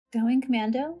Going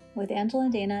Commando with Angela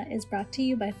and Dana is brought to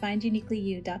you by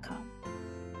finduniquelyyou.com.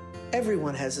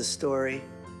 Everyone has a story.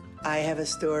 I have a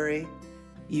story.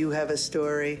 You have a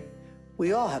story.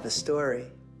 We all have a story.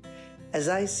 As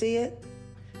I see it,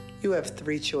 you have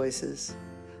three choices.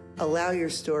 Allow your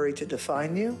story to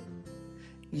define you,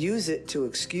 use it to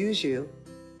excuse you,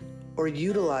 or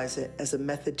utilize it as a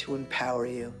method to empower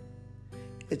you.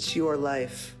 It's your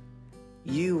life.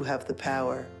 You have the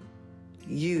power.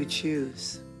 You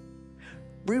choose.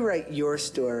 Rewrite your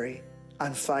story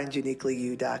on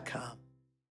finduniquelyyou.com.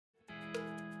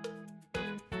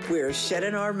 We're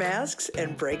shedding our masks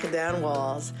and breaking down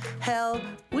walls. Hell,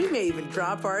 we may even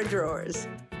drop our drawers.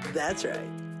 That's right.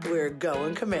 We're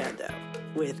Going Commando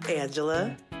with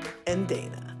Angela and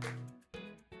Dana.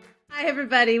 Hi,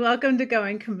 everybody. Welcome to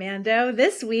Going Commando.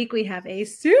 This week, we have a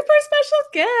super special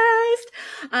guest.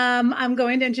 I'm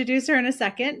going to introduce her in a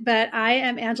second, but I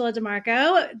am Angela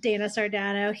DeMarco, Dana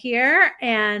Sardano here.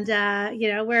 And,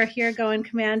 we're here Going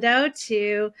Commando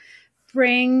to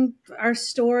bring our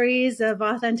stories of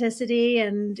authenticity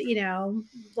and,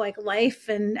 like life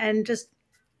and just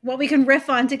what we can riff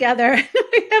on together.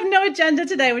 We have no agenda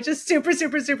today, which is super,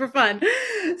 super, super fun.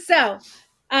 So,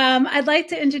 I'd like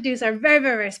to introduce our very,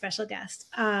 very, very special guest.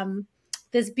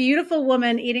 This beautiful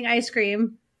woman eating ice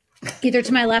cream, either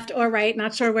to my left or right,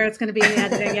 not sure where it's going to be in the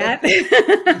editing yet,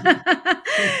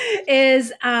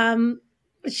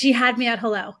 she had me at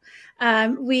hello.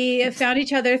 We found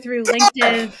each other through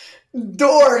LinkedIn.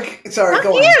 Dork! Sorry,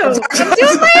 go on. I'm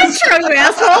doing my intro, you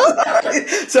asshole.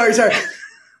 Sorry.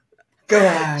 Go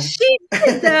on. She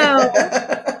did, though.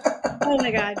 Oh,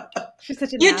 my God. She's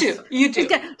such a You too.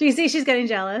 Do you see she's getting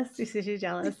jealous? Do you see she's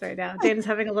jealous right now? Dana's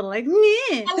having a little like, meh.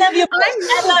 I love you.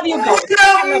 I love you both.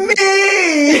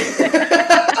 Me!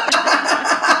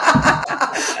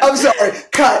 I'm sorry.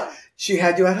 Cut. She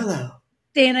had you at hello.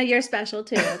 Dana, you're special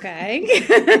too, okay?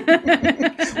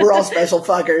 We're all special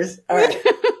fuckers. All right.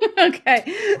 Okay.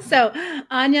 So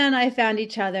Anja and I found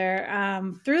each other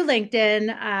through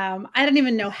LinkedIn. I don't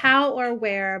even know how or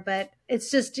where, but it's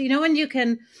just, when you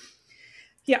can...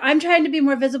 Yeah, I'm trying to be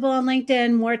more visible on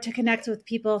LinkedIn, more to connect with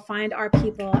people, find our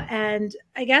people. And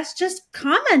I guess just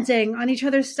commenting on each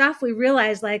other's stuff, we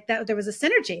realized like that there was a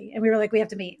synergy and we were like, we have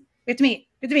to meet.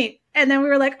 And then we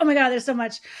were like, oh my God, there's so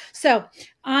much. So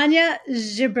Anja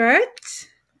Žibert,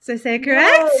 did I say it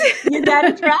correct? Yay, you got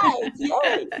it right.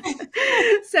 Yay.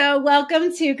 So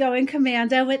welcome to Going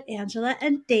Commando with Angela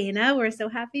and Dana. We're so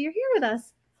happy you're here with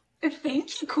us.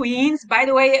 Thank you, Queens. By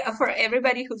the way, for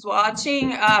everybody who's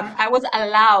watching, I was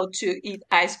allowed to eat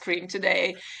ice cream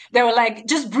today. They were like,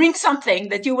 just bring something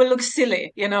that you will look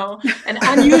silly, and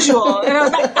unusual. And I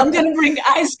was like, I'm going to bring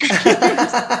ice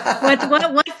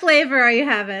cream. What flavor are you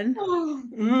having?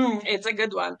 It's a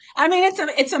good one. I mean,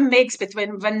 it's a mix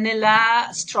between vanilla,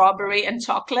 strawberry, and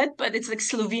chocolate, but it's like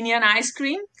Slovenian ice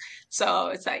cream. So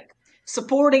it's like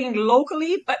supporting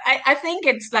locally, but I think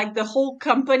it's like the whole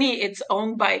company, it's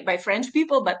owned by French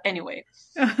people, but anyway,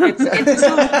 it's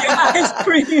ice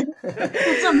cream.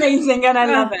 It's amazing and I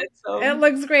love it. So it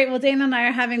looks great. Well, Dana and I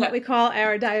are having what we call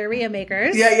our diarrhea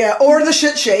makers. Yeah. Or the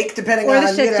shit shake, depending on,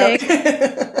 the shit shake.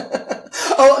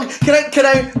 Oh, can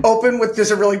I open with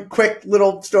just a really quick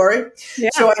little story?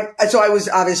 Yeah. So I was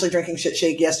obviously drinking shit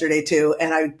shake yesterday too,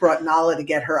 and I brought Nala to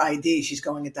get her ID. She's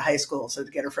going into high school, so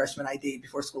to get her freshman ID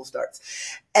before school starts.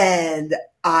 And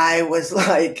I was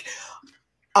like,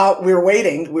 we were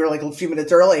waiting. We were like a few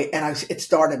minutes early, and it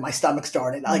started. My stomach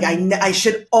started. Like I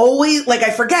should always I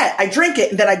forget. I drink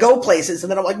it, and then I go places, and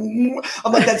then I'm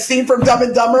like that scene from Dumb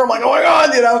and Dumber. I'm like, oh my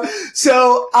God,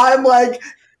 So I'm like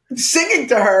singing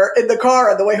to her in the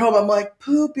car on the way home. I'm like,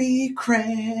 poopy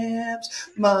cramps,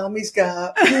 mommy's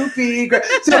got poopy cramps.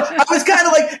 So I was kind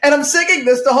of like, and I'm singing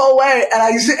this the whole way.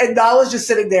 And Nala's just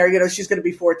sitting there, she's going to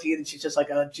be 14 and she's just like,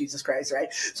 oh, Jesus Christ.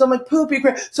 Right. So I'm like, poopy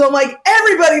cramps. So I'm like,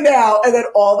 everybody now. And then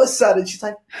all of a sudden she's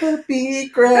like, poopy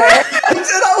cramps. And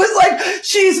I was like,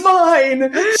 she's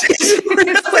mine. She's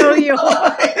really so you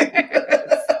mine.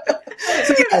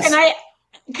 So yes.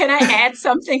 Can I add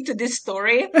something to this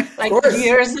story? Like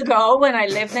years ago when I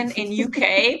lived in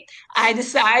UK, I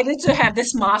decided to have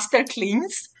this master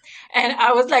cleanse. And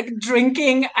I was like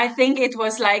drinking, I think it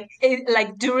was like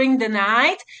during the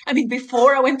night. I mean,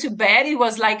 before I went to bed, it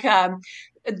was like a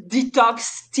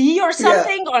detox tea or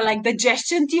something, or like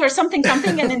digestion tea or something.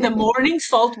 And in the morning,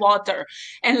 salt water.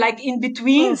 And like in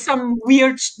between some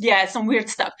weird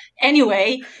stuff.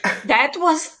 Anyway, that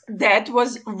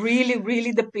was really,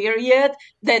 really the period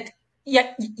that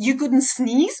you couldn't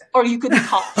sneeze or you couldn't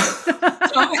cough. So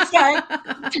it's like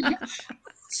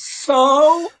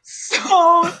so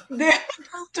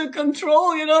difficult to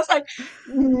control. It's like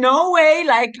no way.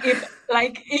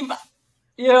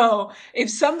 If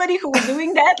somebody who was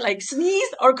doing that like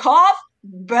sneezed or coughed,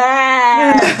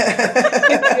 bad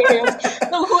experience.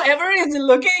 So whoever is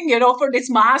looking, for this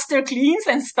master cleans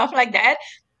and stuff like that,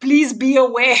 please be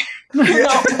aware, that you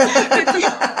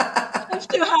have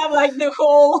to have like the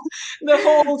whole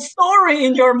story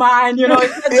in your mind. It's not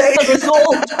just a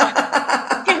result.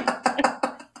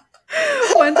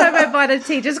 One time I bought a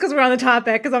tea, just because we're on the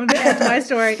topic, because I'm going to add to my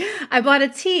story. I bought a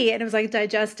tea, and it was like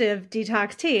digestive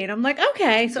detox tea. And I'm like,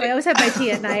 okay. So I always have my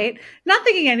tea at night, not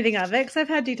thinking anything of it, because I've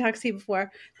had detox tea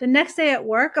before. The next day at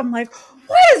work, I'm like,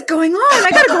 what is going on?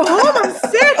 I got to go home. I'm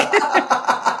sick.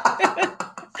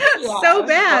 So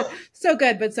bad. So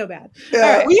good, but so bad. Yeah.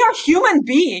 All right. We are human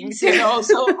beings,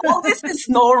 so all this is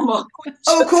normal.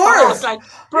 Of course. Like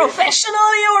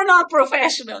professionally or not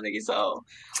professionally. So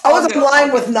I was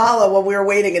online with Nala when we were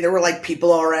waiting, and there were like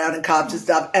people all around and cops and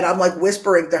stuff. And I'm like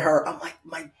whispering to her, I'm like,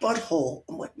 my butthole.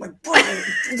 I'm like, my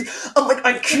butthole. I'm like,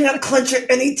 I can't clench it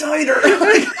any tighter.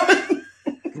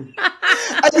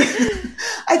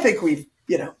 I think we've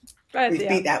beat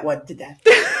that one to death.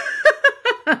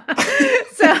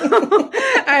 So, all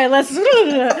right, let's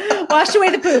wash away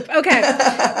the poop. Okay.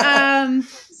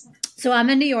 So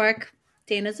I'm in New York.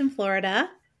 Dana's in Florida.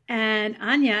 And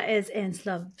Anja is in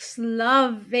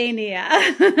Slovenia.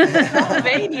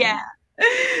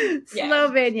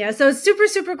 Slovenia. So it's super,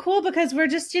 super cool because we're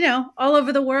just, all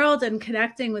over the world and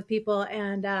connecting with people.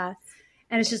 And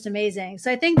it's just amazing.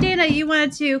 So I think, Dana, you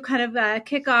wanted to kind of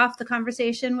kick off the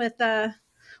conversation with the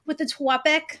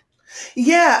topic.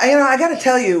 Yeah, I got to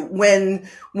tell you, when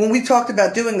we talked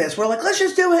about doing this, we're like, let's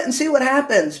just do it and see what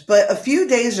happens. But a few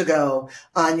days ago,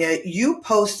 Anja, you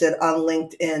posted on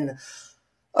LinkedIn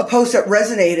a post that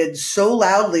resonated so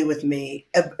loudly with me.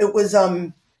 It was,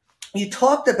 you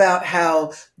talked about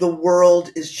how the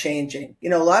world is changing.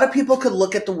 A lot of people could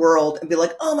look at the world and be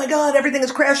like, oh my God, everything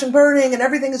is crash and burning and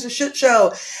everything is a shit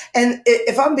show. And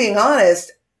if I'm being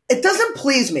honest, it doesn't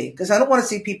please me because I don't want to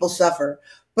see people suffer.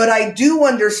 But I do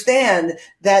understand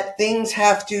that things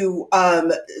have to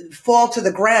fall to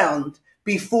the ground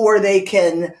before they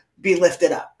can be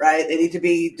lifted up, right? They need to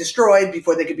be destroyed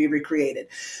before they can be recreated.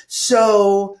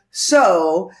 So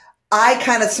I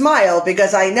kind of smile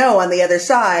because I know on the other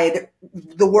side,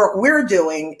 the work we're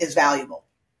doing is valuable.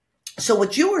 So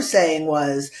what you were saying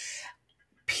was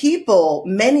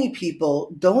many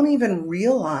people don't even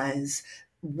realize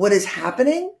what is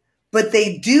happening. But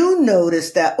they do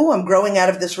notice that, I'm growing out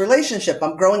of this relationship.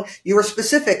 You were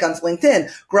specific on LinkedIn,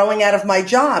 growing out of my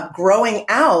job, growing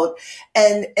out.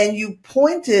 And you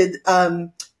pointed,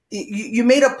 you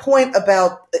made a point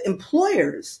about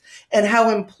employers and how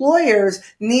employers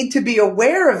need to be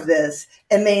aware of this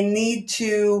and they need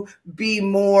to be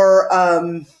more,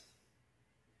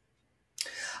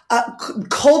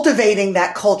 cultivating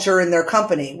that culture in their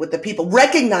company with the people,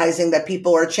 recognizing that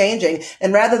people are changing.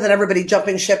 And rather than everybody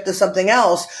jumping ship to something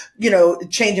else,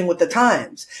 changing with the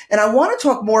times. And I want to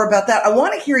talk more about that. I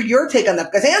want to hear your take on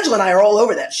that because Angela and I are all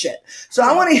over that shit. So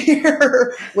I want to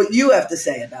hear what you have to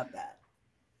say about that.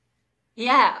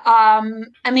 Yeah.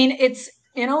 It's,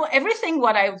 everything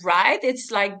what I write, it's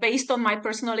like based on my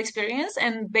personal experience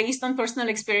and based on personal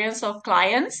experience of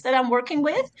clients that I'm working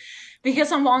with.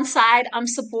 Because on one side, I'm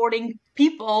supporting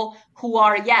people who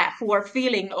are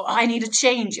feeling, I need to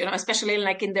change, especially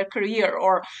like in their career,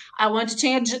 or I want to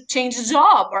change a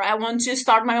job, or I want to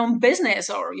start my own business,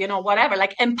 or, whatever,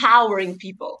 like empowering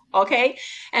people. Okay.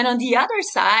 And on the other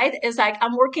side is like,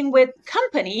 I'm working with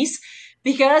companies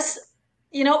because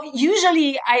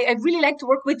usually I really like to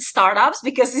work with startups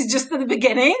because it's just at the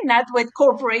beginning, not with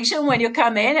corporation. When you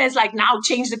come in, it's like, now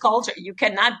change the culture. You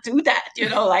cannot do that, in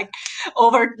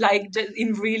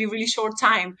really, really short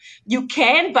time. You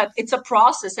can, but it's a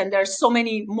process and there's so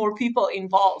many more people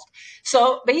involved.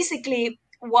 So basically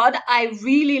what I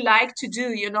really like to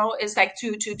do, is like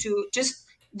to just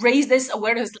raise this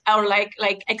awareness, or like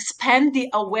expand the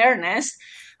awareness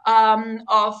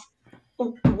of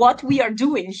what we are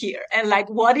doing here and like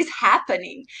what is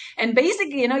happening. And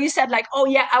basically, you said like, oh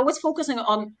yeah, I was focusing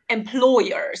on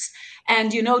employers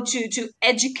and, to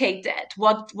educate that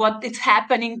what is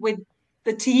happening with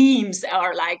the teams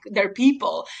or like their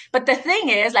people. But the thing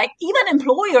is, like, even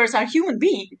employers are human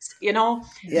beings,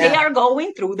 they are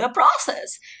going through the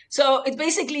process. So it's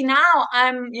basically now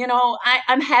I'm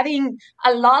having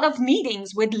a lot of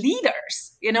meetings with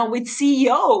leaders, with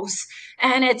CEOs.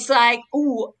 And it's like,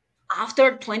 ooh,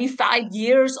 after 25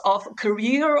 years of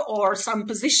career or some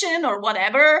position or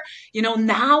whatever,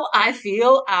 now I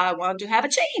feel I want to have a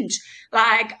change.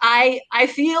 Like I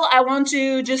feel I want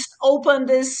to just open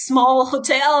this small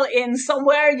hotel in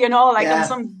somewhere, like on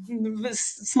some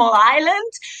small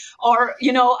island, or,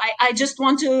 I just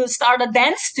want to start a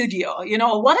dance studio,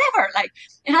 whatever. Like,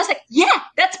 and I was like, yeah,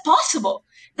 that's possible.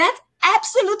 That's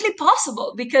absolutely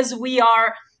possible, because we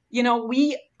are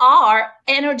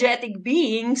energetic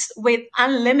beings with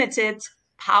unlimited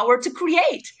power to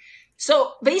create.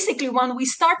 So basically, when we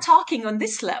start talking on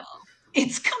this level,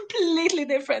 it's completely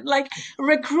different, like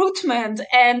recruitment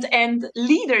and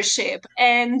leadership,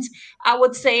 and I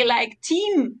would say like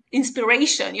team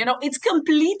inspiration, it's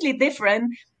completely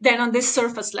different than on this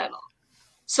surface level.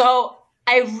 So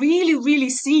I really, really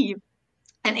see,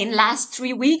 and in last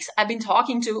 3 weeks, I've been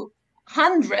talking to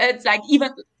hundreds, like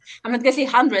even, I'm not gonna say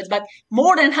hundreds, but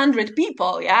more than 100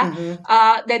 people,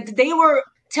 that they were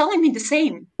telling me the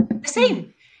same.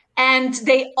 And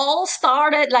they all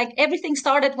started, like everything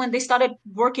started when they started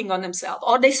working on themselves,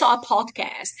 or they saw a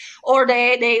podcast, or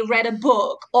they read a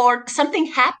book, or something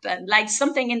happened, like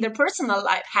something in their personal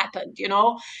life happened,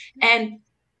 and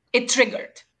it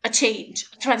triggered a change,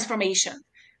 a transformation.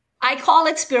 I call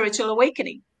it spiritual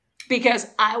awakening, because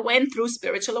I went through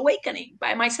spiritual awakening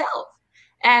by myself.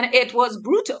 And it was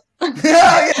brutal. It was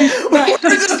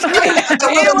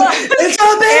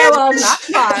not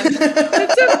fun.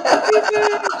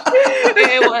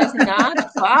 It was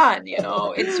not fun,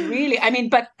 It's really,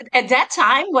 but at that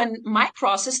time when my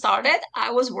process started, I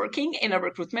was working in a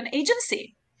recruitment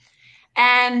agency.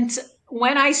 And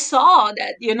when I saw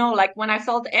that, like when I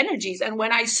felt energies, and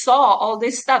when I saw all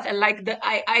this stuff, and like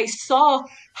I saw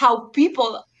how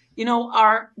people,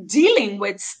 are dealing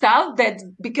with stuff, that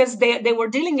because they were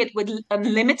dealing it with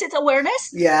unlimited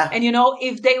awareness. Yeah. And,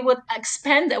 if they would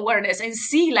expand awareness and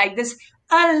see like this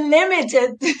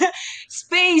unlimited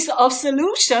space of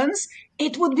solutions,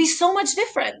 it would be so much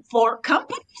different for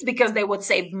companies, because they would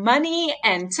save money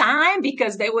and time,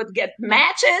 because they would get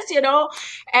matches,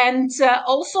 and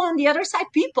also on the other side,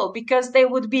 people, because they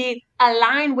would be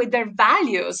aligned with their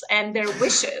values and their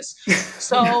wishes.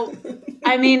 So,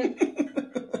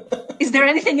 is there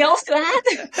anything else to add?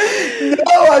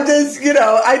 No, I'm just,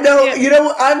 I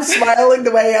know, I'm smiling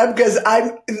the way I am because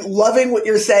I'm loving what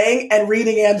you're saying and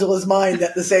reading Angela's mind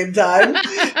at the same time.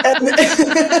 And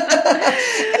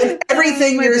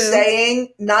everything you're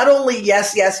saying, not only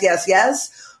yes,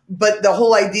 but the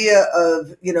whole idea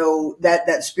of,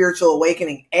 that spiritual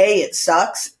awakening, A, it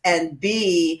sucks, and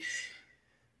B,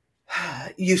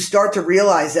 you start to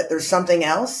realize that there's something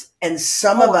else, and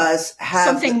some of us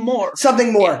have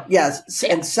something more. Yes.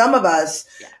 And some of us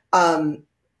have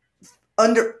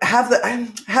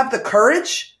the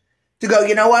courage to go,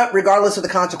 you know what, regardless of the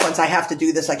consequence, I have to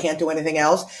do this. I can't do anything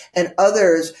else. And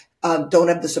others don't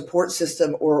have the support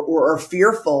system, or are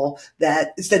fearful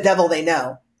that it's the devil they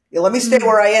know. Let me stay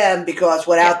where I am, because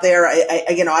out there, I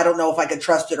don't know if I can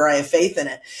trust it or I have faith in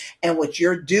it. And what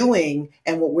you're doing,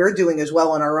 and what we're doing as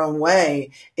well in our own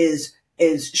way, is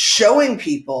showing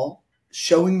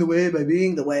the way by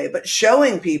being the way, but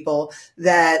showing people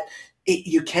that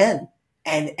you can,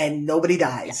 and nobody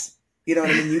dies. You know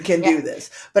what I mean? You can do this.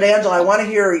 But Angela, I want to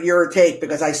hear your take,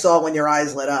 because I saw when your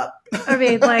eyes lit up.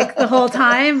 Like the whole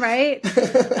time, right?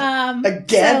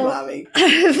 Again, mommy.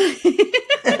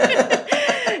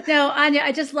 No, Anja,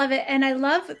 I just love it. And I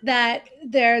love that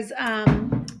there's,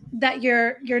 that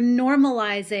you're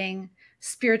normalizing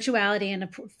spirituality in a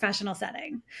professional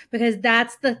setting, because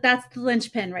that's the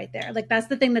linchpin right there. Like that's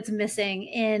the thing that's missing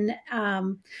in,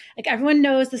 like everyone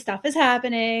knows the stuff is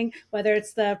happening, whether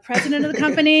it's the president of the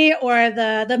company or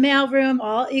the mailroom,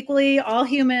 all equally, all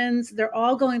humans, they're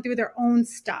all going through their own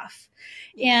stuff.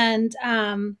 And,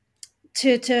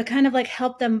 to kind of like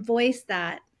help them voice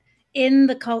that in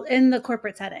the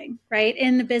corporate setting, right?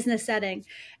 In the business setting.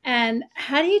 And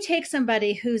how do you take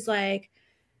somebody who's like,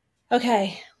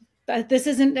 okay, this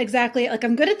isn't exactly like,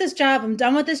 I'm good at this job, I'm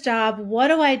done with this job, what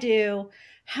do I do?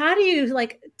 How do you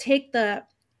like take the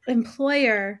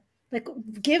employer, like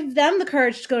give them the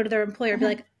courage to go to their employer, be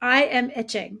like, I am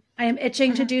itching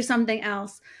to do something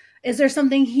else. Is there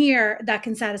something here that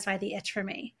can satisfy the itch for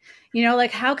me?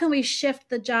 Like how can we shift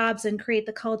the jobs and create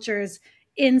the cultures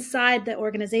inside the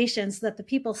organization so that the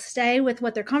people stay with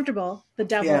what they're comfortable, the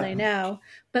devil they know,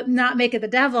 but not make it the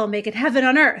devil, make it heaven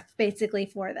on earth basically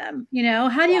for them.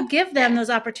 How do you give them those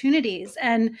opportunities?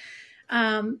 And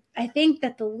I think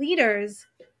that the leaders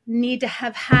need to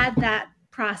have had that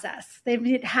process.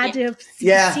 They've had to have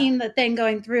seen the thing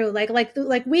going through. Like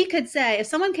we could say, if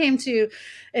someone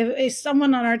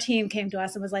on our team came to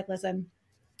us and was like, listen,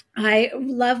 I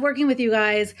love working with you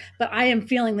guys, but I am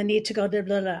feeling the need to go blah,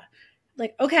 blah, blah.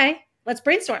 Like, okay, let's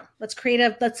brainstorm. Let's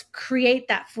create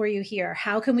that for you here.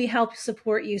 How can we help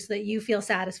support you so that you feel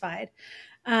satisfied?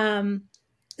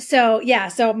 So yeah,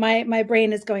 so my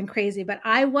brain is going crazy, but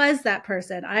I was that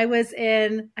person. I was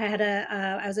a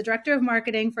director of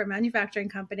marketing for a manufacturing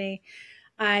company.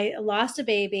 I lost a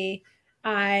baby.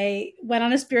 I went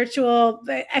on a spiritual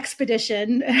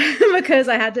expedition because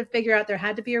I had to figure out there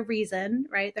had to be a reason,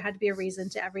 right? There had to be a reason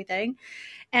to everything.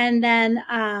 And then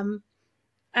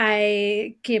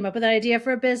I came up with an idea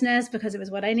for a business because it was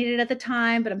what I needed at the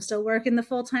time, but I'm still working the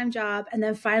full-time job. And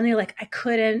then finally, like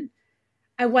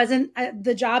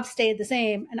the job stayed the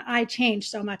same and I changed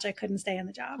so much I couldn't stay in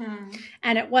the job.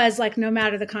 And it was like, no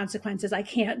matter the consequences, I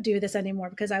can't do this anymore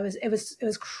because it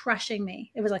was crushing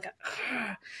me. It was like,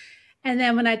 and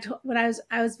then when I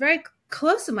was very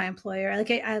close to my employer.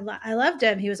 Like I loved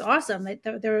him. He was awesome.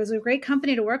 There was a great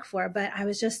company to work for, but I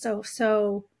was just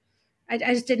I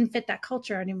just didn't fit that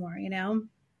culture anymore, you know?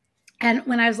 And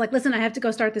when I was like, listen, I have to go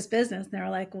start this business. And they were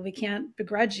like, well, we can't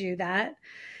begrudge you that.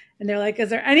 And they're like, is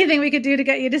there anything we could do to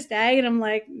get you to stay? And I'm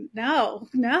like, no.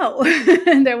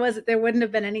 And there wouldn't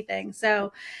have been anything.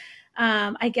 So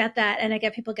I get that. And I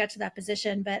get people get to that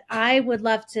position, but I would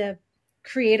love to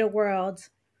create a world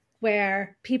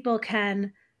where people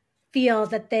can feel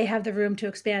that they have the room to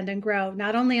expand and grow,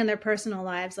 not only in their personal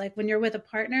lives. Like when you're with a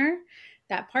partner,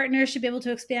 that partner should be able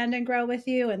to expand and grow with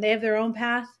you and they have their own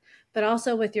path, but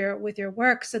also with your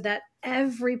work so that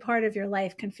every part of your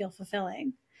life can feel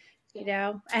fulfilling. You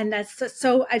know, and that's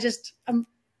so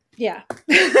yeah.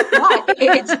 That's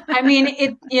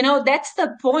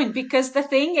the point, because the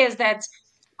thing is that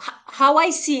how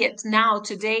I see it now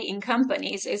today in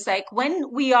companies is like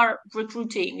when we are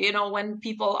recruiting, when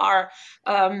people are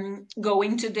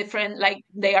going to different, like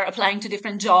they are applying to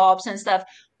different jobs and stuff.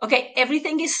 Okay,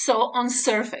 everything is so on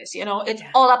surface, it's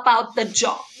all about the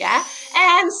job. Yeah.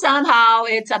 And somehow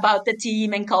it's about the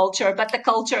team and culture, but the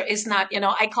culture is not,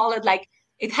 I call it like,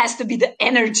 it has to be the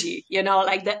energy,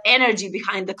 like the energy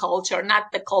behind the culture,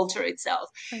 not the culture itself.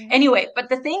 Right. Anyway, but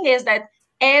the thing is that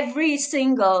every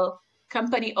single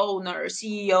company owner,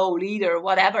 CEO, leader,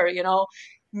 whatever,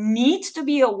 needs to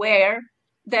be aware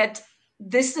that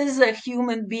this is a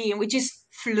human being, which is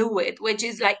fluid, which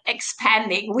is like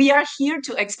expanding. We are here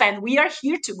to expand. We are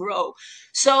here to grow.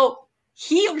 So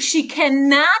he or she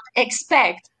cannot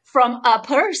expect from a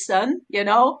person,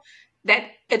 that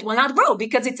it will not grow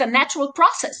because it's a natural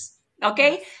process.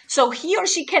 Okay. Yes. So he or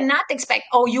she cannot expect,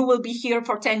 oh, you will be here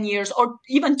for 10 years or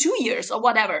even 2 years or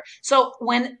whatever. So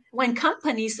when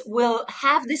companies will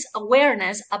have this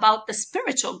awareness about the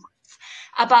spiritual growth,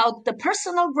 about the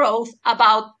personal growth,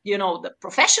 about, the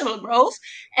professional growth,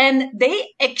 and they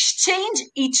exchange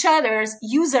each other's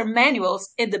user manuals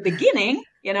in the beginning,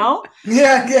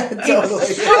 Yeah, totally.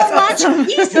 It's so much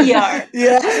easier.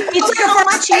 Yeah. It's so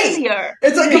much easier.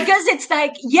 It's like because it's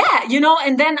like,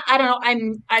 and then I don't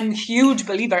know, I'm huge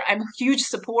believer, I'm huge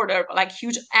supporter, like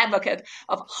huge advocate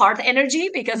of heart energy,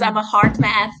 because I'm a heart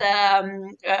math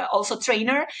also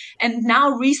trainer. And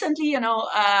now recently,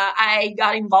 I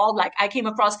got involved, like I came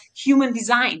across human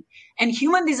design. And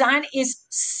human design is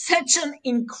such an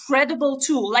incredible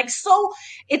tool. Like, so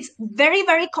it's very,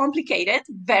 very complicated,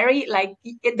 very like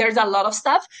there's a lot of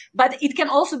stuff, but it can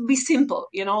also be simple,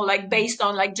 like based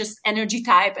on like just energy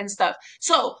type and stuff.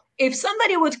 So if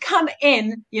somebody would come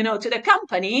in, to the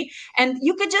company, and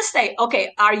you could just say,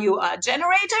 okay, are you a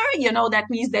generator? That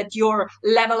means that your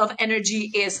level of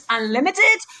energy is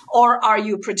unlimited, or are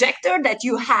you a projector, that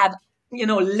you have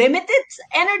limited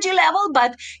energy level,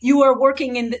 but you are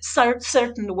working in a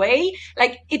certain way.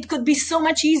 Like it could be so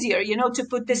much easier, to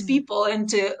put these people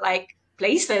into like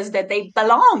places that they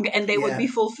belong and they would be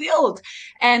fulfilled.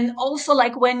 And also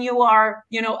like when you are,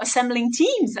 assembling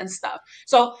teams and stuff.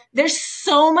 So there's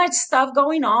so much stuff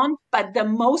going on, but the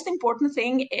most important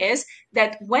thing is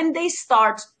that when they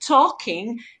start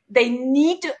talking, they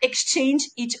need to exchange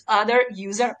each other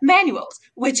user manuals,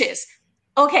 which is,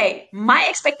 okay, my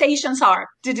expectations are,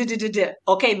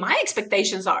 okay, my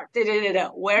expectations are,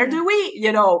 where do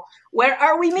we, where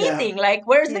are we meeting? Like,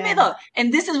 where's the middle?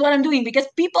 And this is what I'm doing, because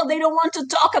people, they don't want to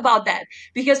talk about that,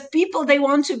 because people, they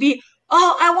want to be,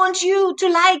 oh, I want you to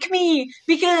like me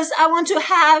because I want to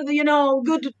have,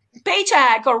 good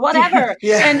paycheck or whatever.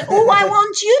 And, oh, I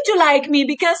want you to like me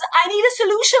because I need a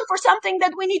solution for something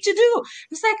that we need to do.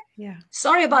 It's like,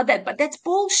 sorry about that, but that's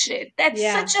bullshit. That's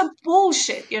such a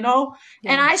bullshit,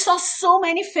 And I saw so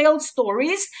many failed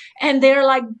stories, and they're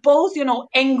like both,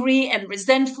 angry and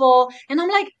resentful. And I'm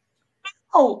like,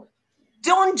 oh,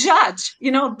 don't judge,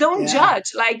 don't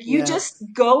judge. Like you Yeah. just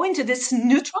go into this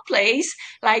neutral place,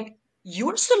 like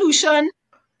your solution,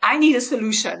 I need a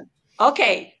solution.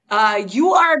 Okay.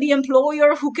 You are the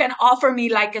employer who can offer me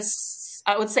like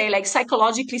I would say like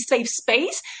psychologically safe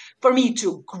space for me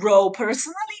to grow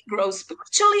personally, grow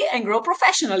spiritually, and grow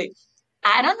professionally.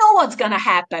 I don't know what's going to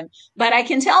happen, but I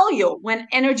can tell you when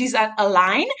energies are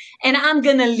aligned and I'm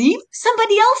going to leave,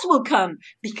 somebody else will come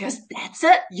because that's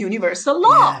a universal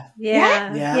law.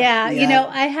 Yeah.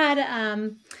 I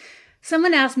had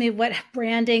someone asked me what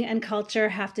branding and culture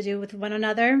have to do with one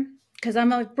another because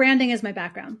branding is my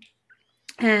background.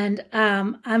 And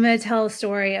I'm going to tell a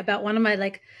story about one of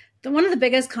my one of the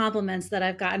biggest compliments that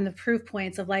I've gotten, the proof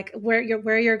points of like where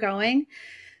you're going.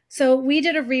 So we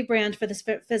did a rebrand for this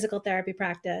physical therapy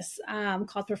practice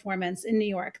called Performance in New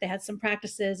York. They had some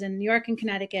practices in New York and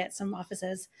Connecticut, some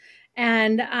offices.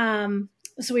 And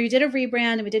so we did a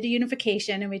rebrand and we did a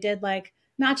unification and we did like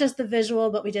not just the visual,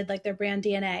 but we did like their brand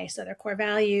DNA. So their core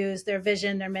values, their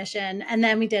vision, their mission. And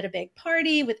then we did a big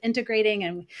party with integrating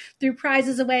and we threw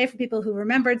prizes away for people who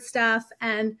remembered stuff.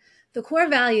 And the core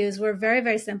values were very,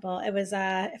 very simple. It was,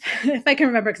 if I can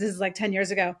remember, because this is like 10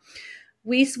 years ago,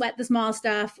 we sweat the small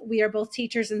stuff. We are both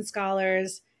teachers and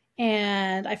scholars.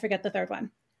 And I forget the third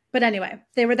one. But anyway,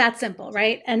 they were that simple,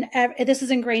 right? And this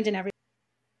is ingrained in everything.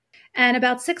 And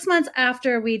about 6 months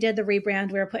after we did the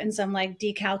rebrand, we were putting some like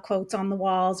decal quotes on the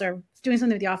walls or doing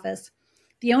something with the office.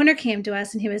 The owner came to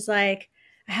us and he was like,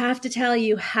 I have to tell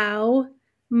you how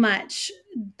much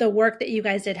the work that you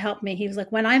guys did helped me. He was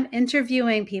like, when I'm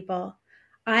interviewing people,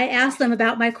 I ask them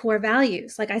about my core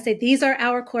values. Like I say, these are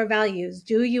our core values.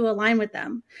 Do you align with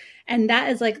them? And that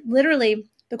is like literally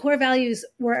the core values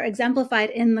were exemplified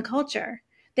in the culture.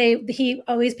 He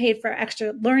always paid for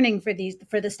extra learning for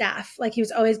the staff. Like he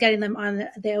was always getting them on.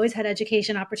 They always had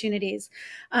education opportunities.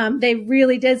 They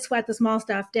really did sweat the small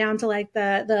stuff down to like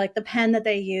the pen that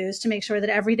they used to make sure that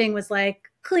everything was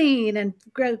like clean and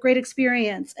great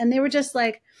experience. And they were just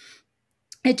like,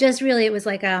 it was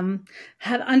like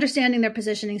understanding their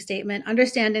positioning statement,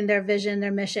 understanding their vision, their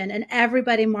mission, and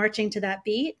everybody marching to that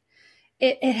beat.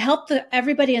 It helped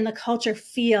everybody in the culture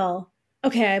feel,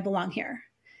 okay, I belong here.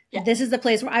 Yeah. This is the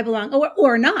place where I belong,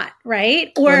 or not,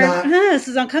 right? Or this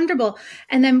is uncomfortable.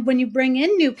 And then when you bring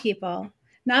in new people,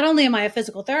 not only am I a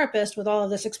physical therapist with all of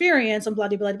this experience and blah,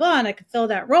 blah, blah, blah, and I can fill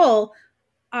that role,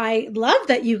 I love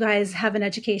that you guys have an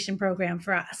education program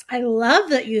for us. I love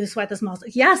that you sweat the small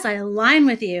stuff. Yes, I align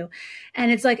with you. And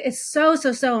it's like, it's so,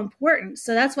 so, so important.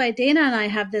 So that's why Dana and I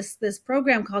have this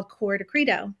program called Core to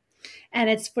Credo. And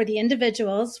it's for the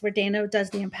individuals where Dana does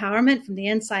the empowerment from the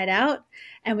inside out.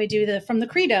 And we do from the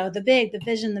credo, the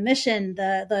vision, the mission,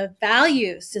 the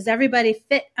values. Does everybody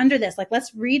fit under this? Like,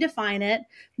 let's redefine it,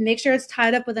 make sure it's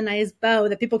tied up with a nice bow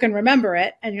that people can remember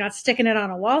it and you're not sticking it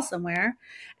on a wall somewhere.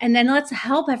 And then let's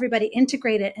help everybody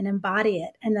integrate it and embody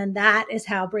it. And then that is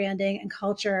how branding and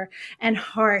culture and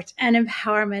heart and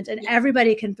empowerment and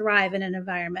everybody can thrive in an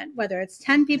environment, whether it's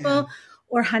 10 people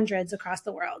or hundreds across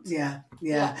the world. Yeah.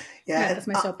 That's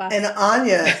my soapbox. And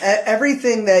Anja,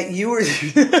 everything that you were,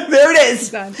 there it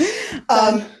is. Done.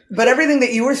 But everything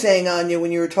that you were saying, Anja,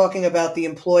 when you were talking about the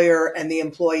employer and the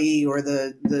employee or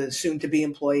the soon-to-be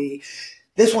employee,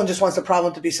 this one just wants the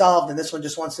problem to be solved and this one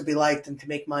just wants to be liked and to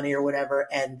make money or whatever.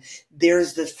 And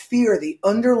there's this fear, the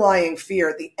underlying fear.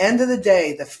 At the end of the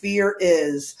day, the fear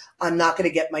is, I'm not going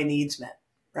to get my needs met.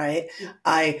 Right. Yeah.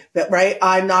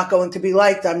 I'm not going to be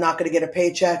liked. I'm not going to get a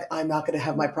paycheck. I'm not going to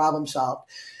have my problem solved.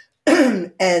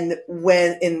 And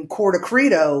when in Core to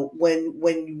Credo, when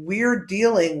we're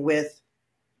dealing with,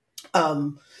 the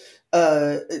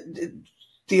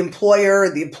employer,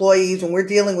 the employees, when we're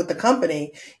dealing with the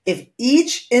company, if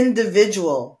each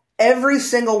individual, every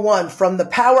single one, from the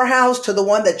powerhouse to the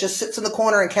one that just sits in the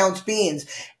corner and counts beans,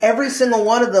 every single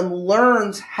one of them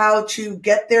learns how to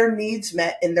get their needs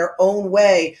met in their own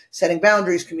way, setting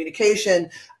boundaries,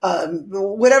 communication,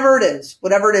 whatever it is,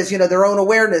 their own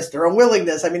awareness, their own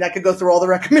willingness. I mean, I could go through all the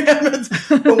recommendments,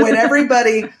 but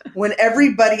when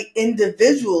everybody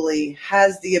individually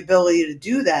has the ability to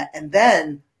do that, and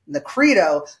then the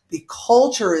credo, the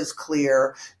culture is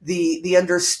clear, the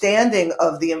understanding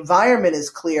of the environment is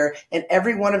clear, and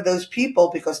every one of those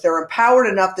people, because they're empowered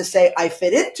enough to say, I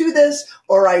fit into this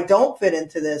or I don't fit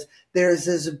into this, there's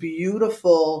this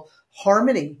beautiful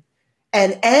harmony.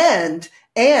 And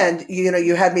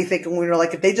you had me thinking, when you're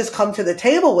like, if they just come to the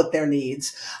table with their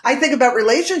needs, I think about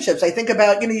relationships. I think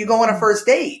about, you go on a first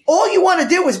date. All you want to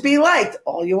do is be liked.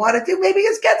 All you want to do maybe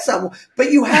is get some,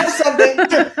 but you have something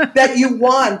that you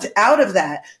want out of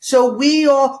that. So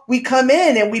we come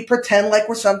in and we pretend like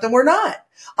we're something we're not.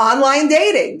 Online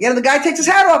dating. The guy takes his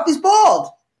hat off. He's bald,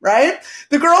 right?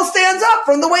 The girl stands up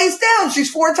from the waist down. She's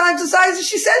 4 times the size as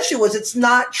she says she was. It's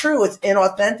not true. It's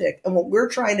inauthentic. And what we're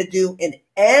trying to do in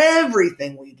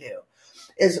everything we do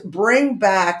is bring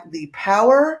back the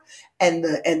power and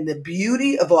the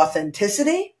beauty of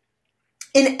authenticity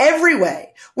in every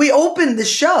way. We opened the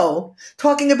show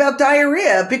talking about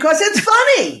diarrhea because it's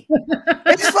funny.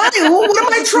 It's funny. What am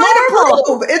I trying to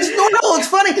prove? It's normal. It's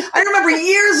funny. I remember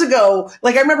years ago,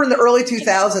 I remember in the early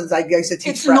 2000s, I used to teach.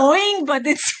 It's annoying, but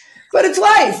it's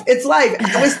life. It's life.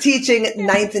 I was teaching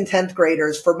 9th and 10th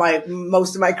graders for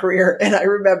most of my career. And I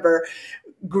remember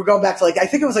going back to I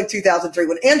think it was 2003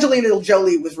 when Angelina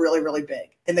Jolie was really, really big.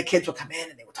 And the kids would come in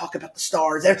and they would talk about the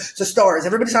stars. The stars.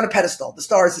 Everybody's on a pedestal. The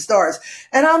stars.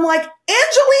 And I'm like,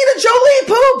 Angelina Jolie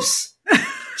poops.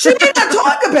 She may not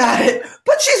talk about it,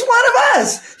 but she's one of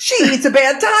us. She eats a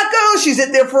bad taco. She's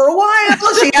in there for a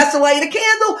while. She has to light a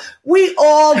candle. We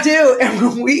all do. And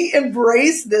when we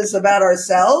embrace this about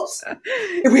ourselves,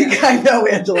 I know,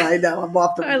 Angela, I know I'm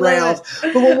off the rails.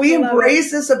 But when we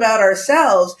embrace this about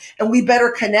ourselves and we better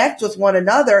connect with one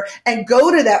another and go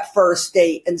to that first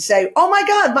date and say, oh my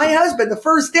God, my husband, the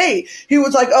first date, he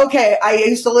was like, okay, I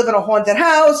used to live in a haunted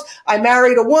house. I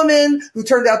married a woman who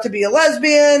turned out to be a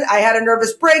lesbian. I had a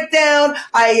nervous breakdown.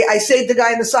 I saved the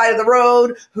guy on the side of the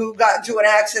road who got into an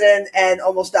accident and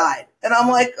almost died. And I'm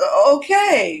like,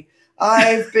 okay,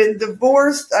 I've been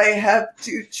divorced. I have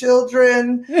 2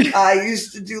 children. I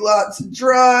used to do lots of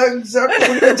drugs. Are we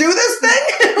going to do this thing?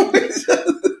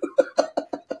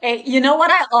 Hey, you know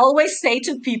what I always say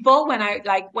to people when I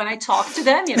talk to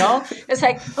them, it's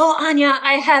like, oh, Anja,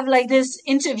 I have this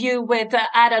interview with,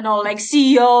 I don't know,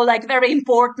 CEO, very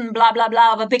important, blah, blah,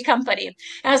 blah, of a big company.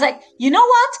 And I was like, you know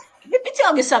what? Let me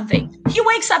tell you something. He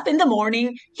wakes up in the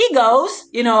morning. He goes,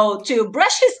 to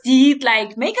brush his teeth,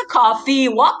 make a coffee,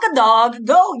 walk a dog,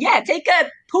 take a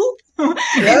poop in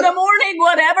the morning,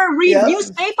 whatever, read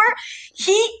newspaper.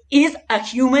 He is a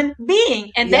human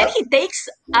being. And then he takes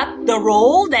up the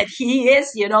role that he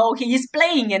is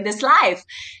playing in this life.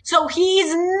 So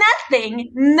he's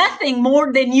nothing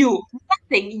more than you.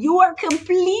 Nothing. You are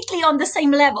completely on the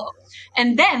same level.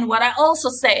 And then what I also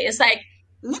say is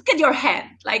look at your hand.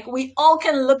 We all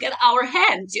can look at our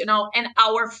hands, and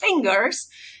our fingers.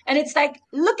 And it's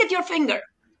look at your finger.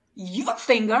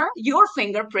 Your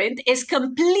fingerprint is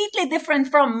completely different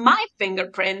from my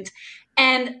fingerprint.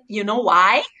 And you know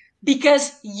why?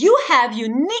 Because you have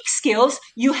unique skills,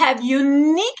 you have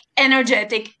unique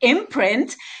energetic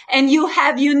imprint, and you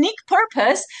have unique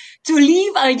purpose to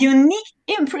leave a unique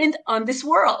imprint on this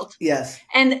world. Yes.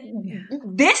 And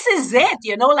this is it,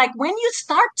 when you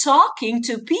start talking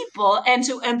to people and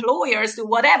to employers, to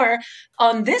whatever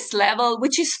on this level,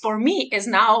 which is for me is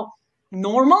now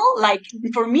normal.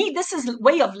 For me, this is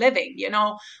way of living,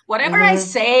 whatever I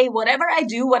say, whatever I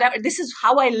do, whatever, this is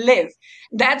how I live.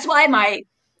 That's why my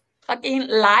fucking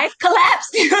life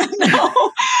collapsed,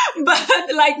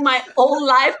 but my whole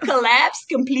life collapsed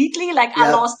completely.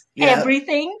 I lost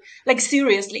everything,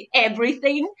 seriously,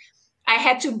 everything. I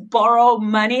had to borrow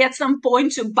money at some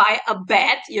point to buy a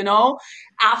bed,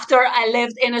 after I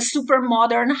lived in a super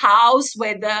modern house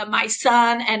with my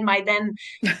son and my then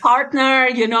partner,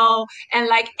 and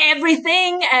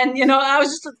everything. And, I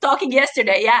was just talking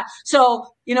yesterday. Yeah. So,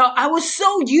 I was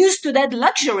so used to that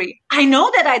luxury. I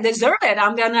know that I deserve it.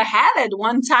 I'm going to have it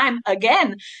one time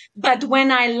again. But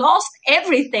when I lost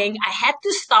everything, I had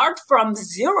to start from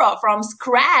zero, from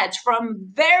scratch, from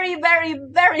very, very,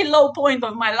 very low point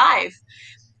of my life.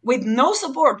 With no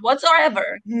support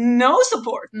whatsoever, no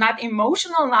support, not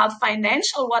emotional, not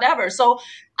financial, whatever. So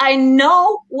I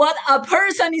know what a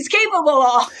person is capable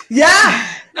of. Yeah.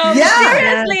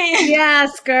 Seriously.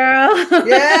 Yes, girl.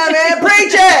 Yeah, man,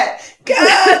 preach it. Go,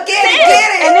 get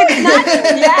it.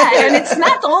 And it's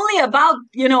not only about,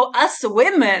 us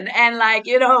women and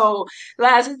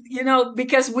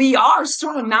because we are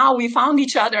strong now, we found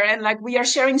each other and we are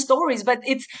sharing stories, but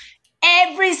it's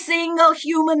every single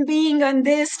human being on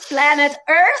this planet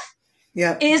Earth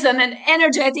is an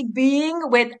energetic being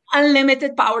with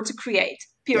unlimited power to create,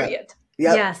 period.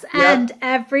 Yes. And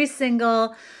every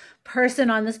single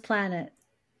person on this planet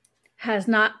has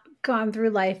not gone through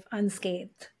life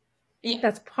unscathed. Yeah.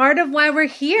 That's part of why we're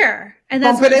here. And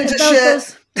that's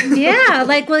shit.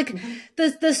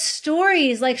 the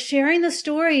stories, sharing the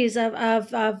stories of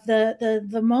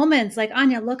the moments,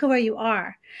 Anja, look at where you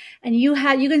are. And you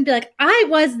can be I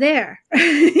was there.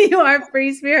 You are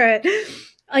free spirit.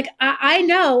 I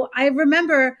know, I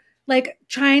remember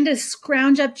trying to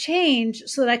scrounge up change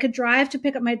so that I could drive to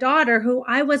pick up my daughter who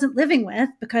I wasn't living with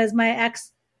because my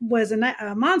ex was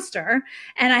a monster,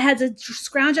 and I had to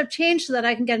scrounge up change so that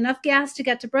I can get enough gas to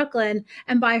get to Brooklyn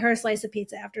and buy her a slice of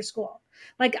pizza after school.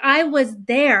 Like, I was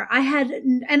there. I had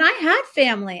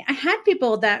family. I had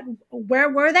people that, where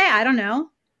were they? I don't know.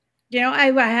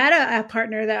 I had a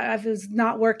partner that I was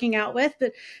not working out with,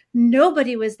 but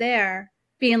nobody was there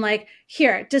being like,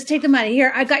 here, just take the money.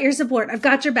 Here, I've got your support. I've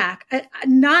got your back.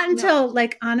 Not until,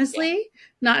 honestly,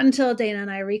 not until Dana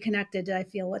and I reconnected did I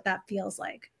feel what that feels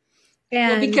like.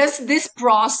 And because this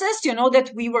process,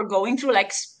 that we were going through,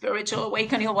 like spiritual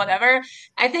awakening or whatever,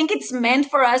 I think it's meant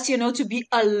for us, to be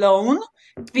alone,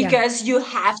 because you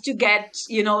have to get,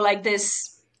 like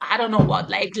this, I don't know what,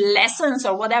 like lessons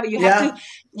or whatever. You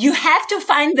have to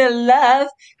find the love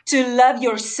to love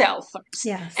yourself first.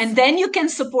 Yes. And then you can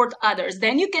support others.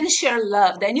 Then you can share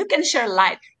love. Then you can share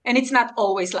light. And it's not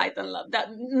always light and love. We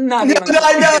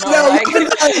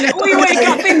wake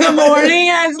up in the morning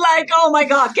and it's like, oh my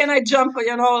God, can I jump, out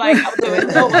the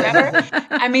window, whatever.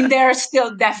 I mean, there are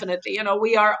still definitely,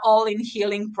 we are all in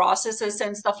healing processes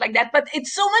and stuff like that. But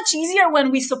it's so much easier when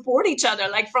we support each other,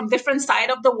 like from different side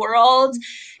of the world,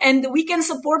 and we can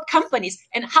support companies.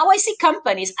 And how I see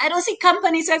companies, I don't see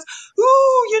companies as,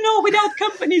 without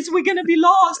companies, we're going to be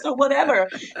lost or whatever.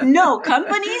 No,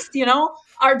 companies,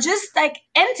 are just like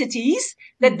entities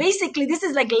that basically, this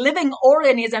is like living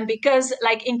organism, because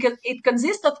like it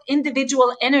consists of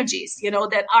individual energies,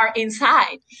 that are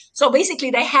inside. So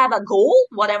basically they have a goal,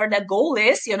 whatever that goal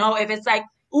is, if it's like,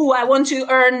 I want to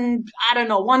earn, I don't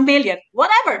know, 1 million,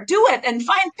 whatever, do it, and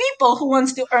find people who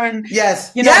wants to earn,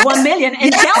 1 million,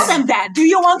 and tell them that, do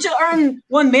you want to earn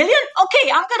 1 million? Okay,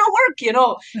 I'm going to work,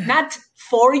 not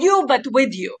for you, but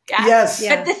with you. Yeah? Yes.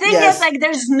 But the thing is, like,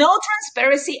 there's no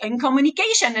transparency in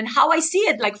communication. And how I see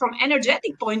it, like from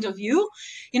energetic point of view,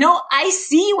 I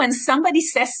see when somebody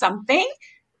says something,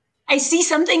 I see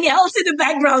something else in the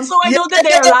background. So I know that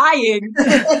they're lying.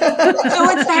 So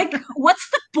it's like, what's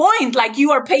the point? Like,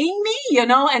 you are paying me,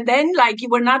 and then like,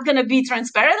 we're not going to be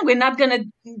transparent. We're not going to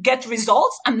get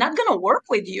results. I'm not going to work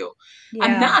with you. Yeah.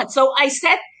 I'm not. So I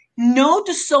said no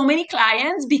to so many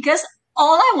clients, because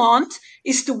all I want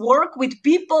is to work with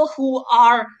people who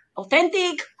are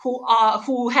authentic,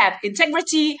 who have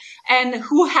integrity, and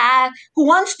who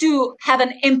wants to have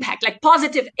an impact, like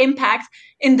positive impact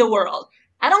in the world.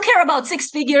 I don't care about 6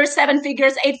 figures, 7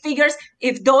 figures, 8 figures,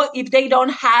 if they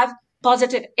don't have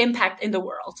positive impact in the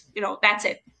world. That's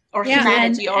it. Or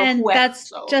humanity, or whoever.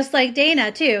 That's just like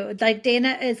Dana too. Like,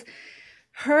 Dana is,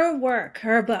 her work,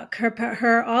 her book,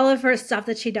 her all of her stuff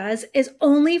that she does is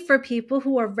only for people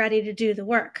who are ready to do the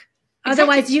work.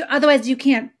 Exactly. Otherwise you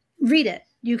can't read it.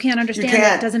 You can't understand it.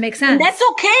 It doesn't make sense. And that's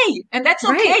okay.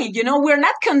 Right. We're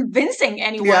not convincing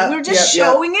anyone. We're just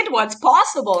showing it what's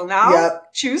possible now.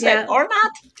 Choose it or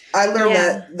not. I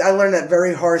learned that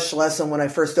very harsh lesson when I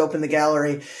first opened the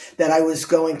gallery, that I was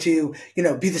going to,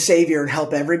 be the savior and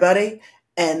help everybody,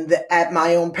 and at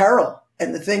my own peril.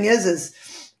 And the thing is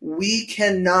we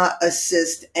cannot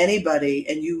assist anybody,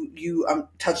 and you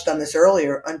touched on this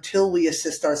earlier, until we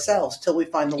assist ourselves, till we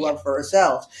find the love for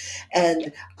ourselves.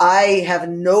 And I have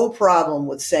no problem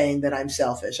with saying that I'm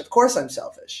selfish. Of course I'm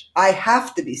selfish. I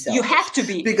have to be selfish. You have to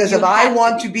be. Because if I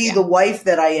want to be the wife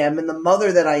that I am, and the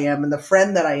mother that I am, and the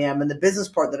friend that I am, and the business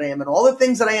part that I am, and all the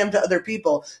things that I am to other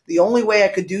people, the only way I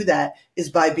could do that is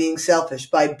by being selfish,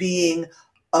 by being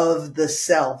of the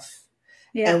self.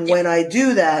 Yeah. And when I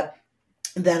do that,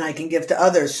 then I can give to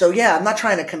others. So I'm not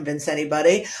trying to convince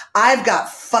anybody. I've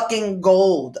got fucking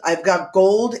gold. I've got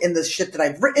gold in the shit that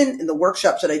I've written, in the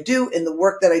workshops that I do, in the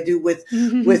work that I do with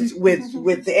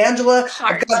Angela.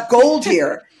 I've got gold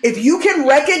here. If you can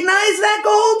recognize that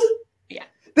gold,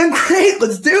 then great,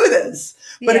 let's do this.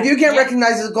 But if you can't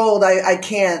recognize the gold, I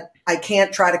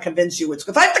can't try to convince you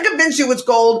if I have to convince you it's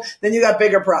gold, then you got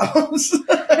bigger problems.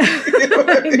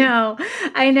 I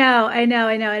know.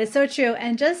 And it's so true.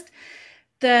 And just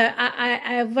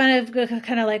I want to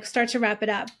kind of like start to wrap it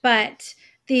up, but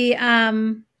the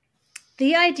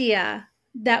idea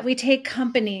that we take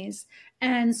companies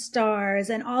and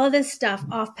stars and all of this stuff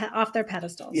off their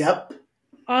pedestals. Yep.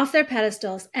 Off their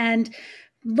pedestals, and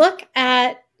look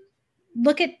at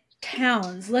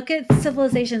towns, look at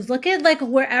civilizations, look at like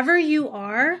wherever you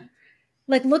are,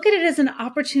 like look at it as an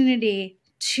opportunity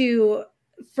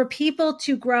for people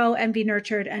to grow and be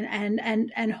nurtured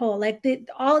and whole. Like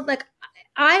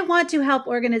I want to help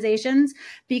organizations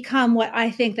become what I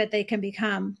think that they can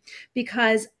become,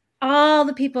 because all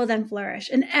the people then flourish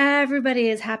and everybody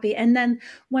is happy. And then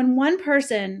when one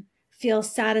person feels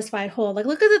satisfied, whole, like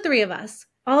look at the three of us,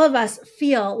 all of us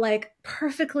feel like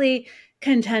perfectly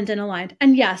content and aligned.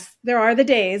 And yes, there are the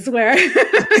days where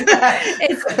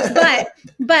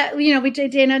but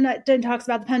Dana talks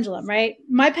about the pendulum, right?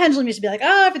 My pendulum used to be like,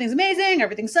 oh, everything's amazing,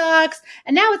 everything sucks.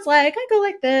 And now it's like, I go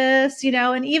like this,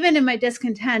 and even in my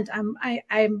discontent,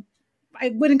 I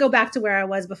wouldn't go back to where I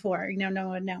was before, no one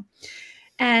would know.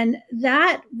 And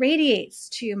that radiates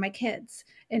to my kids.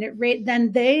 And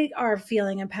then they are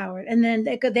feeling empowered. And then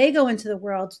they go into the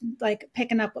world, like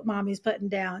picking up what mommy's putting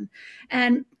down.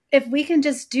 And if we can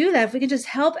just do that, if we can just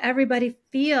help everybody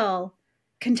feel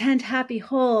content, happy,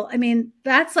 whole, I mean,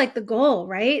 that's like the goal,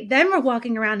 right? Then we're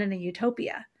walking around in a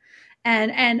utopia.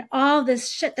 And all this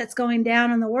shit that's going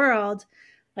down in the world,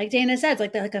 like Dana said,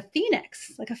 like a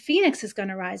phoenix. Like a phoenix is going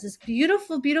to rise. This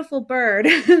beautiful, beautiful bird,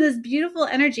 this beautiful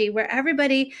energy where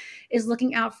everybody is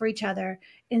looking out for each other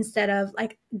instead of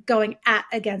like going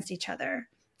against each other.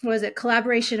 What was it?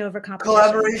 Collaboration over competition.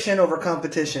 Collaboration over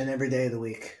competition every day of the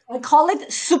week. I call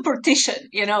it supertition,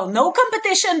 no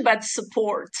competition, but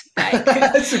support. Like,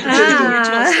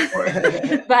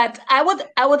 support. But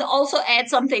I would also add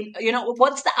something,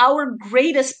 what's our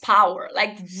greatest power?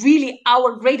 Like really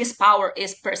our greatest power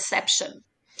is perception,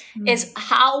 is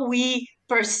how we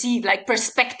perceive, like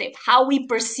perspective, how we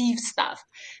perceive stuff.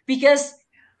 Because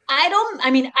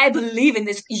I believe in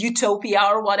this utopia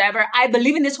or whatever. I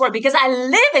believe in this world because I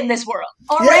live in this world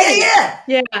already. Yeah.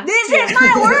 This is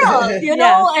my world,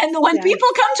 know? And when people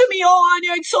come to me, oh,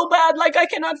 Anja, it's so bad. Like, I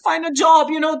cannot find a job.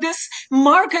 This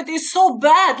market is so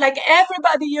bad. Like,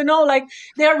 everybody, like,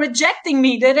 they're rejecting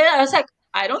me. I was like,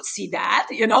 I don't see that,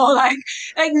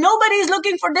 like nobody's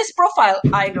looking for this profile.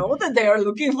 I know that they are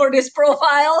looking for this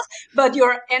profile, but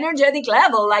your energetic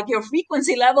level, like your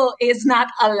frequency level is not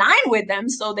aligned with them.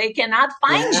 So they cannot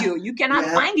find you. You cannot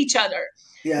find each other.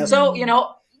 Yeah. So,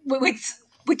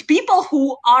 with people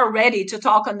who are ready to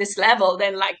talk on this level,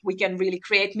 then like we can really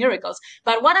create miracles.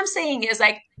 But what I'm saying is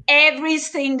like every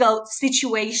single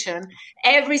situation,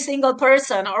 every single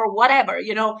person or whatever,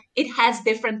 it has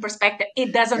different perspective.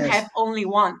 It doesn't have only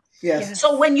one. Yes.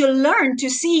 So when you learn to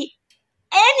see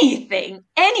anything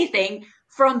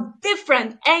from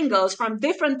different angles, from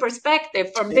different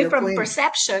perspective, from different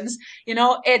perceptions,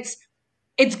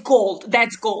 it's gold.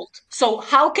 That's gold. So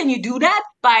how can you do that?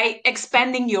 By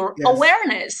expanding your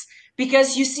awareness.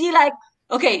 Because you see like,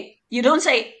 okay, you don't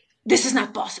say, this is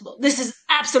not possible. This is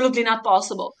absolutely not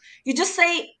possible. You just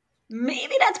say,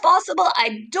 maybe that's possible.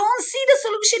 I don't see the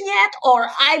solution yet, or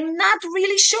I'm not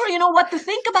really sure, what to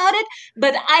think about it,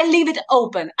 but I leave it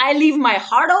open. I leave my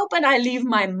heart open. I leave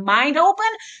my mind open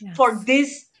for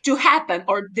this to happen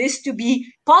or this to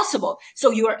be possible.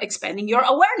 So you are expanding your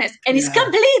awareness, and it's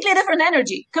completely different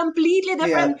energy, completely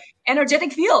different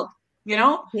energetic field,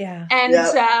 And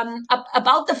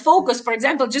about the focus, for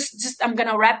example, just I'm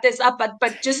gonna wrap this up, but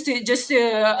just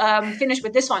to finish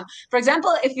with this one. For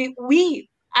example, if we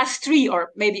as three,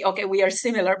 or maybe we are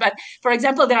similar, but for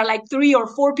example, there are like 3 or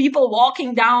 4 people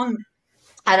walking down,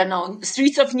 I don't know,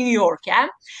 streets of New York,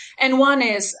 and one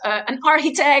is an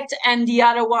architect, and the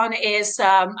other one is,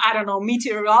 I don't know,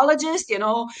 meteorologist,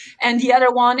 and the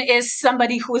other one is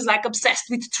somebody who is like obsessed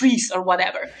with trees or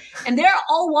whatever. And they're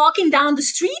all walking down the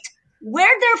street.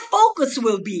 Where their focus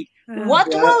will be, what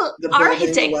will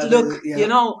architect look,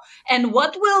 and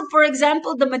what will, for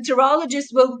example, the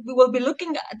meteorologist will be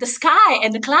looking at the sky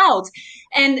and the clouds.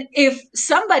 And if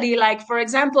somebody like, for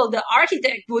example, the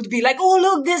architect would be like, oh,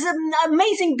 look, there's an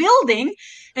amazing building.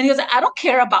 And he goes, I don't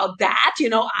care about that.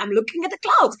 I'm looking at the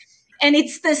clouds. And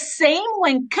it's the same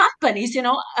when companies,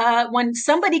 when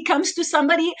somebody comes to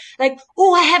somebody like,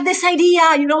 oh, I have this idea,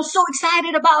 so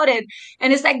excited about it.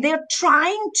 And it's like they're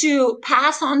trying to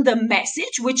pass on the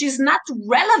message, which is not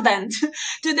relevant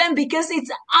to them because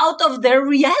it's out of their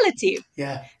reality.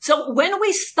 Yeah. So when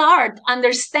we start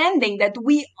understanding that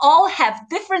we all have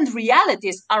different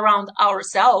realities around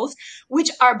ourselves, which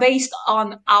are based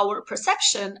on our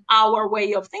perception, our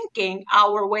way of thinking,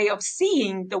 our way of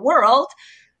seeing the world,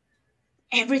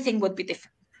 everything would be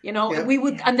different. We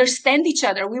would understand each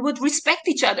other. We would respect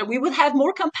each other. We would have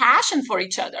more compassion for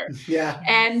each other. Yeah.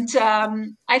 And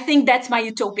I think that's my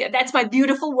utopia. That's my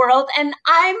beautiful world. And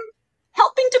I'm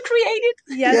helping to create it.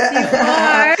 Yes, you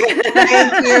are.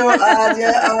 Thank you,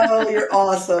 Anja. Oh, you're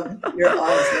awesome. You're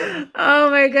awesome.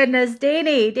 Oh, my goodness.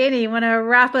 Danny, you want to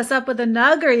wrap us up with a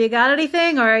nug, or you got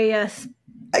anything, or are you...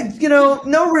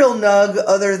 No real nug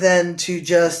other than to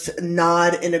just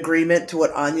nod in agreement to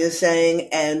what Anja is saying.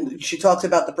 And she talks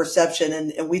about the perception,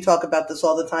 and we talk about this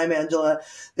all the time, Angela,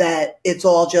 that it's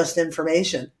all just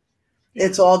information.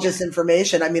 It's all just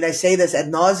information. I mean, I say this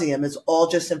ad nauseum. It's all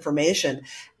just information.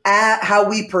 How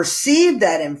we perceive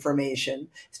that information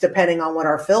is depending on what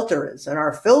our filter is. And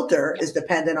our filter is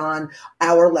dependent on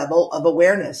our level of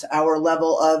awareness, our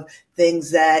level of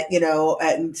things that,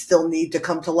 and still need to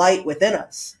come to light within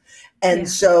us. And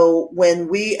so when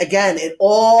we, again,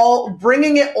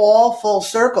 bringing it all full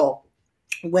circle,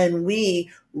 when we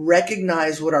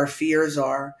recognize what our fears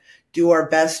are, do our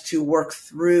best to work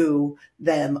through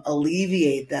them,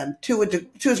 alleviate them to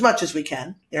as much as we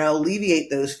can, alleviate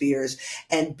those fears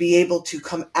and be able to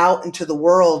come out into the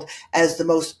world as the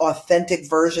most authentic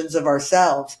versions of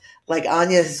ourselves. Like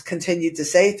Anja has continued to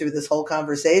say through this whole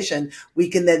conversation, we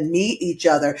can then meet each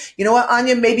other. You know what,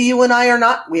 Anja, maybe you and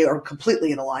I we are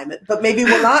completely in alignment, but maybe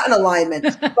we're not in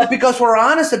alignment. But because we're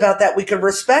honest about that, we can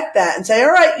respect that and say,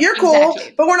 all right, you're cool,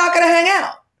 but we're not going to hang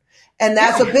out. And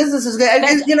that's what business is going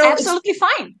to, absolutely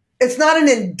fine. It's not an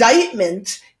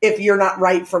indictment if you're not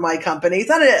right for my company. It's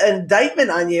not an indictment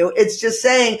on you. It's just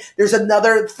saying there's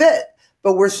another fit.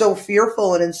 But we're so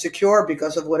fearful and insecure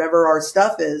because of whatever our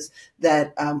stuff is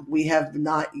that we have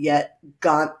not yet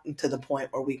gotten to the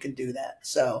point where we can do that.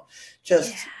 So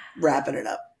just wrapping it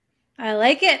up. I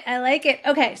like it.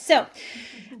 Okay, so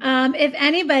if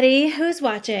anybody who's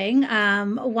watching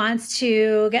wants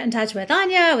to get in touch with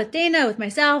Anja, with Dana, with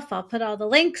myself, I'll put all the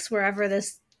links wherever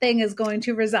this thing is going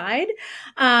to reside.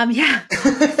 Let's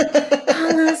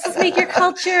make your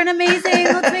culture amazing.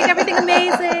 Let's make everything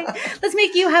amazing. Let's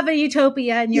make you have a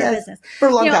utopia in your business. For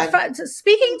a long time.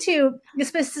 Speaking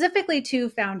specifically to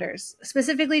founders,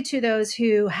 specifically to those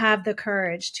who have the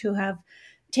courage to have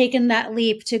taken that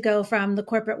leap to go from the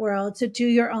corporate world to do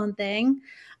your own thing.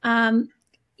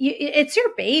 It's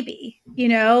your baby,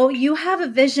 you have a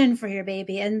vision for your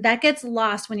baby, and that gets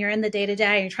lost when you're in the day to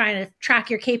day. You're trying to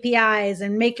track your KPIs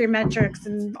and make your metrics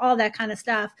and all that kind of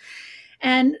stuff.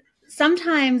 And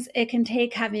sometimes it can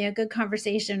take having a good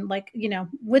conversation,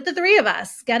 with the three of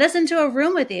us, get us into a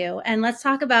room with you and let's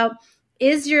talk about,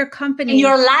 is your company... And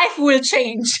your life will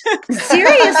change.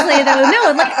 Seriously, though.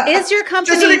 No, is your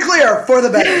company... Just to be clear, for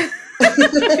the better.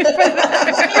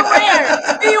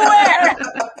 Beware.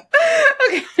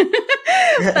 Okay.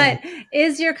 But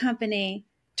is your company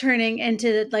turning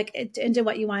into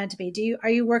what you want it to be? Are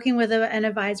you working with an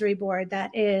advisory board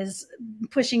that is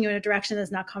pushing you in a direction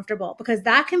that's not comfortable? Because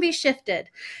that can be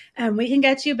shifted, and we can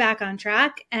get you back on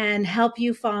track and help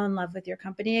you fall in love with your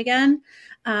company again.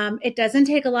 It doesn't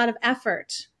take a lot of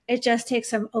effort. It just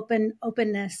takes some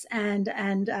openness and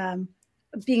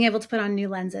being able to put on new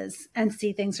lenses and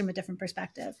see things from a different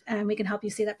perspective. And we can help you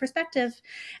see that perspective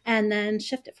and then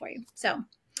shift it for you. So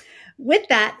with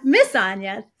that, Miss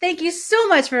Anja, thank you so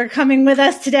much for coming with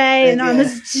us today on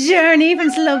this journey from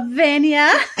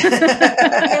Slovenia.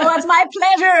 It was my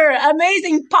pleasure.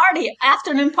 Amazing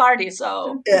afternoon party.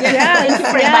 So thank you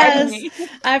for inviting me.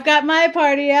 I've got my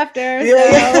party after.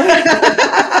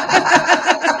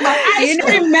 My ice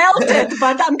cream melted,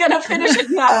 but I'm going to finish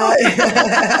it now.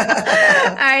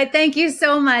 All right. Thank you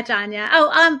so much, Anja.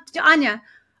 Anja,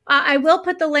 I will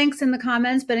put the links in the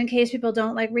comments, but in case people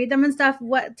don't read them and stuff,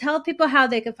 tell people how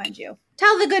they can find you.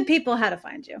 Tell the good people how to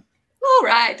find you. All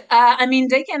right.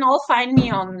 They can all find me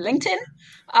on LinkedIn.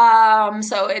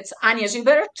 So it's Anja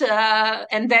Žibert,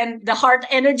 and then the heart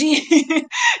energy.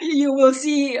 You will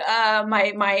see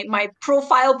my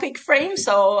profile pic frame.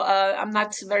 So I'm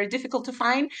not very difficult to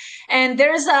find. And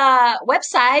there's a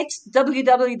website,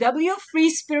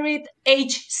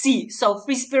 www.freespirithc. So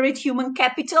Free Spirit Human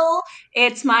Capital.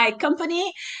 It's my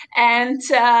company, and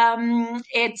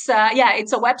it's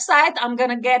a website. I'm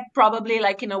gonna get probably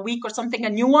in a week or something a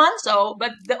new one. So,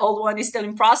 but the old one is still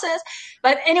in process.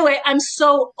 But anyway, I'm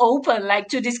so open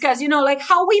to discuss,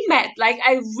 how we met.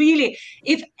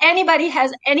 If anybody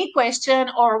has any question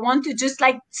or want to just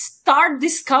start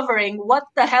discovering what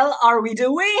the hell are we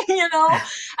doing,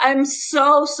 I'm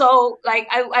so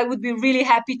I would be really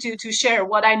happy to share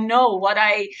what I know, what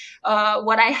I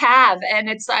have. And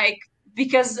it's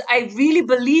because I really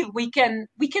believe we can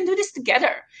do this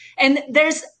together. And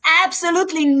there's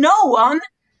absolutely no one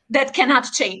that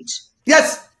cannot change.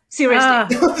 Yes.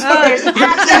 Seriously. There's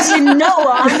absolutely no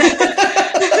one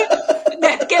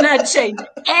that cannot change.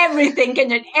 Everything can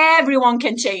change. Everyone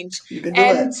can change.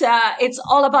 And it's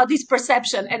all about this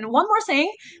perception. And one more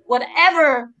thing,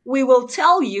 whatever we will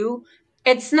tell you,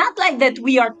 it's not that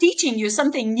we are teaching you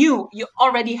something new. You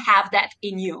already have that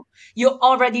in you. You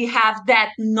already have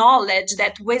that knowledge,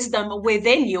 that wisdom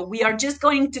within you. We are just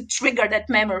going to trigger that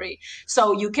memory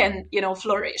so you can,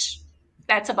 flourish.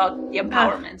 That's about the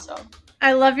empowerment. So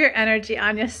I love your energy,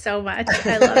 Anja, so much.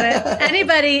 I love it.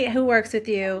 Anybody who works with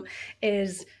you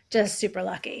is just super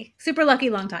lucky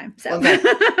long time. So, Okay.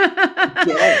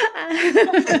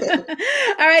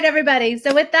 All right, everybody.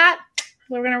 So with that,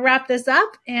 we're going to wrap this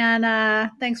up,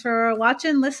 and thanks for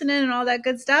watching, listening, and all that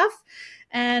good stuff.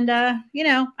 And you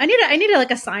know, I need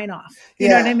like a sign off. You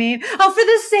know what I mean? Oh, for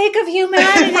the sake of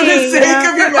humanity. For the sake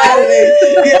of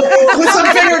humanity. Yeah. With some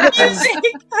finger guns.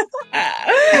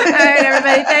 All right,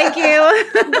 everybody. Thank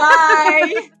you.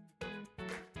 Bye.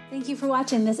 Thank you for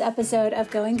watching this episode of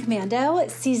Going Commando,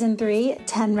 Season 3,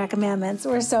 10 Recommandments.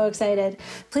 We're so excited.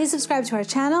 Please subscribe to our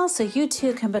channel so you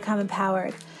too can become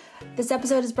empowered. This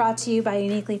episode is brought to you by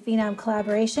Uniquely Phenom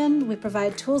Collaboration. We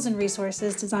provide tools and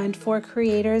resources designed for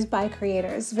creators by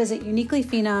creators. Visit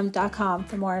uniquelyphenom.com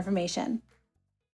for more information.